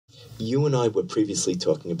You and I were previously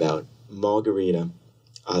talking about Margarita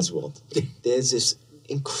Oswald. There's this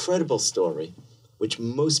incredible story, which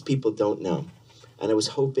most people don't know, and I was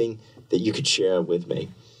hoping that you could share with me,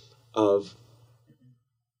 of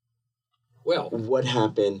what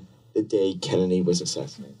happened the day Kennedy was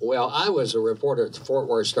assassinated. Well, I was a reporter at the Fort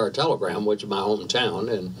Worth Star-Telegram, which is my hometown,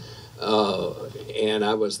 and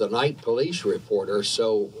I was the night police reporter,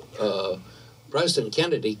 so President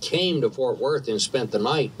Kennedy came to Fort Worth and spent the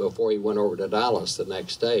night before he went over to Dallas the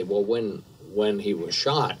next day. Well, when he was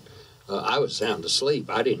shot, I was sound asleep.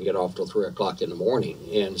 I didn't get off till 3 o'clock in the morning,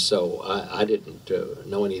 and so I didn't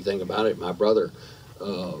know anything about it. My brother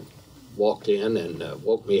walked in and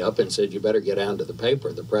woke me up and said, "You better get down to the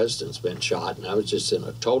paper. The president's been shot." And I was just in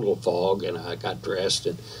a total fog, and I got dressed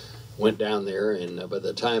and went down there. And by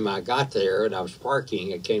the time I got there and I was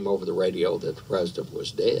parking, it came over the radio that the president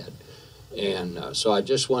was dead. And so I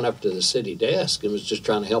just went up to the city desk and was just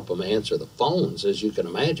trying to help them answer the phones. As you can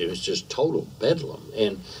imagine, it was just total bedlam.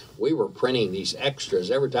 And we were printing these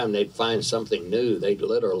extras. Every time they'd find something new, they'd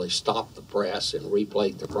literally stop the press and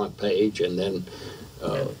replate the front page, and then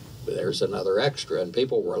there's another extra. And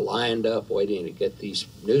people were lined up waiting to get these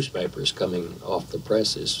newspapers coming off the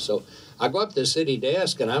presses. So I go up to the city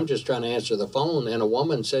desk, and I'm just trying to answer the phone, and a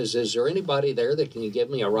woman says, "Is there anybody there that can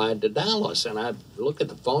give me a ride to Dallas?" And I look at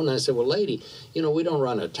the phone, and I said, "Well, lady, you know, we don't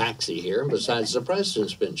run a taxi here, and besides, the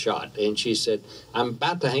president's been shot." And she said, I'm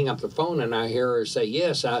about to hang up the phone, and I hear her say,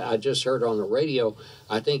 "Yes, I just heard on the radio,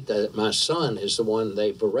 I think that my son is the one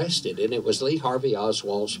they've arrested," and it was Lee Harvey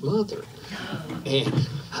Oswald's mother. And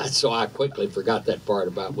so I quickly forgot that part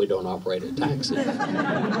about we don't operate a taxi.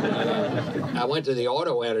 I went to the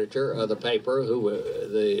auto editor of the paper, who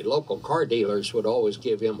the local car dealers would always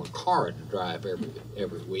give him a car to drive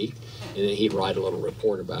every week, and then he'd write a little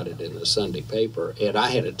report about it in the Sunday paper. And I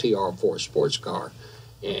had a TR4 sports car,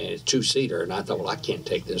 and it's two-seater, and I thought, well, I can't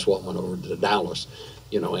take this woman over to Dallas,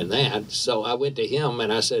 you know, in that. So I went to him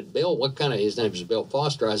and I said, "Bill, what kind of," his name is Bill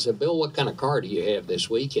Foster. I said, "Bill, what kind of car do you have this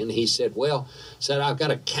week?" And he said, "I've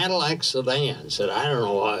got a Cadillac sedan." Said, I don't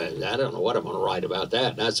know what I'm going to write about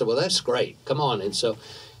that. And I said, "Well, that's great. Come on." And so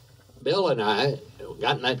Bill and I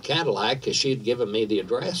got in that Cadillac, because she had given me the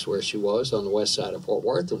address where she was on the west side of Fort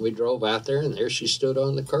Worth, and we drove out there, and there she stood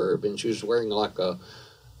on the curb, and she was wearing like a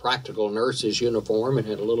practical nurse's uniform and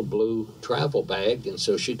had a little blue travel bag. And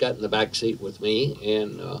so she got in the back seat with me,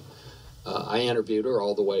 and I interviewed her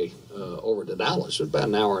all the way over to Dallas. It was about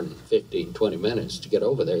an hour and 15, 20 minutes to get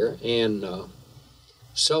over there. And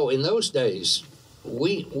so in those days,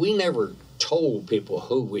 we never told people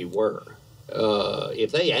who we were.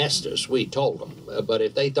 If they asked us, we told them. But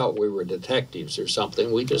if they thought we were detectives or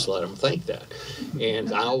something, we just let them think that.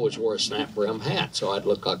 And I always wore a snap brim hat, so I'd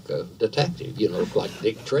look like a detective, you know, look like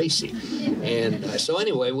Dick Tracy. And so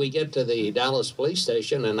anyway, we get to the Dallas police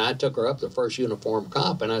station, and I took her up, the first uniformed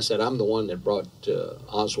cop, and I said, "I'm the one that brought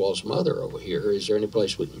Oswald's mother over here. Is there any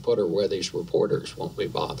place we can put her where these reporters won't be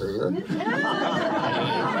bothering her?"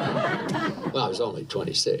 Well, I was only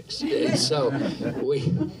 26. And so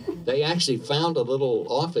they actually found a little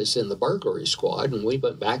office in the burglary squad, and we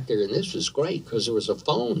went back there, and this was great because there was a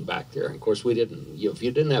phone back there. And of course, if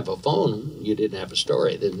you didn't have a phone, you didn't have a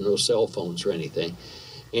story. There were no cell phones or anything.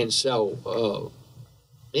 And so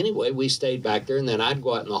anyway, we stayed back there, and then I'd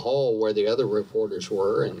go out in the hall where the other reporters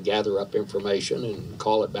were and gather up information and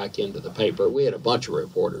call it back into the paper. We had a bunch of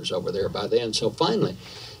reporters over there by then. So finally,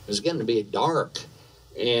 it was getting to be dark.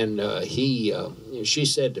 And she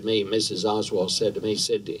said to me, Mrs. Oswald said to me,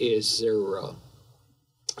 "Is there,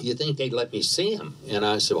 you think they'd let me see him?" And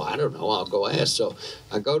I said, "Well, I don't know. I'll go ask." So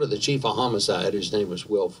I go to the chief of homicide, whose name was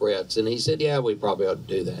Will Fritz, and he said, "Yeah, we probably ought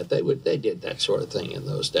to do that." They did that sort of thing in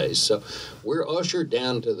those days. So we're ushered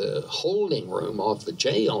down to the holding room off the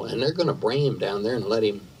jail, and they're going to bring him down there and let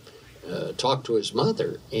him talk to his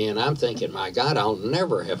mother. And I'm thinking, my God, I'll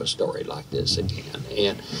never have a story like this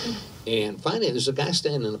again. And finally, there's a guy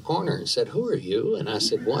standing in the corner and said, "Who are you?" And I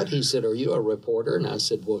said, "What?" He said, "Are you a reporter?" And I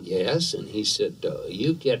said, "Well, yes." And he said,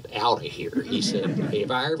 "You get out of here." He said, "If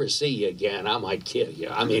I ever see you again, I might kill you."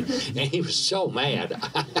 I mean, and he was so mad.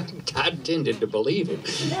 I tended to believe him.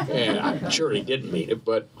 And I'm sure he didn't mean it,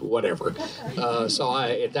 but whatever. So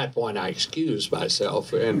at that point, I excused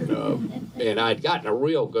myself. And I'd gotten a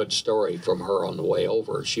real good story from her on the way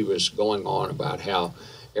over. She was going on about how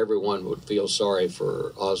everyone would feel sorry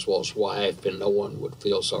for Oswald's wife, and no one would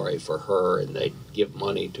feel sorry for her, and they'd give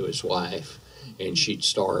money to his wife, and she'd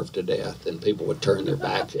starve to death, and people would turn their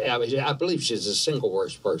back. I believe she's the single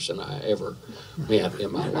worst person I ever met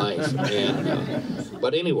in my life. And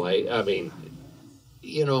but anyway, I mean,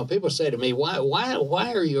 you know, people say to me, why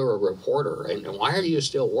are you a reporter and why are you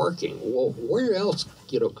still working? Well, where else,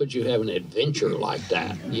 you know, could you have an adventure like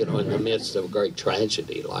that, you know, in the midst of a great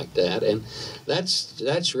tragedy like that? And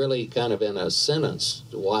that's really kind of in a sentence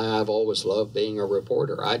why I've always loved being a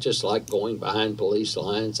reporter. I just like going behind police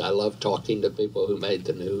lines. I love talking to people who made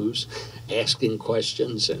the news, asking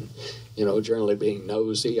questions, and, you know, generally being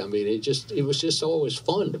nosy. I mean, it was just always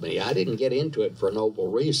fun to me. I didn't get into it for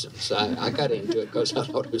noble reasons. I got into it because I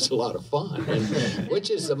thought it was a lot of fun, and which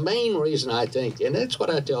is the main reason, I think, and that's what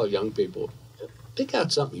I tell young people. Pick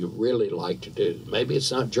out something you really like to do. Maybe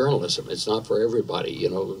it's not journalism. It's not for everybody. You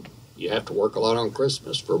know, you have to work a lot on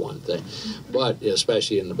Christmas, for one thing, but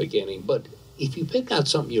especially in the beginning. But if you pick out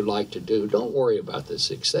something you like to do, don't worry about the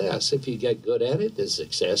success. If you get good at it, the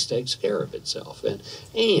success takes care of itself.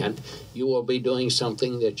 And you will be doing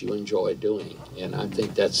something that you enjoy doing. And I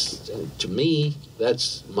think that's, to me,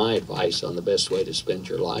 that's my advice on the best way to spend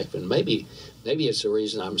your life. And maybe it's the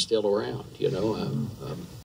reason I'm still around, you know.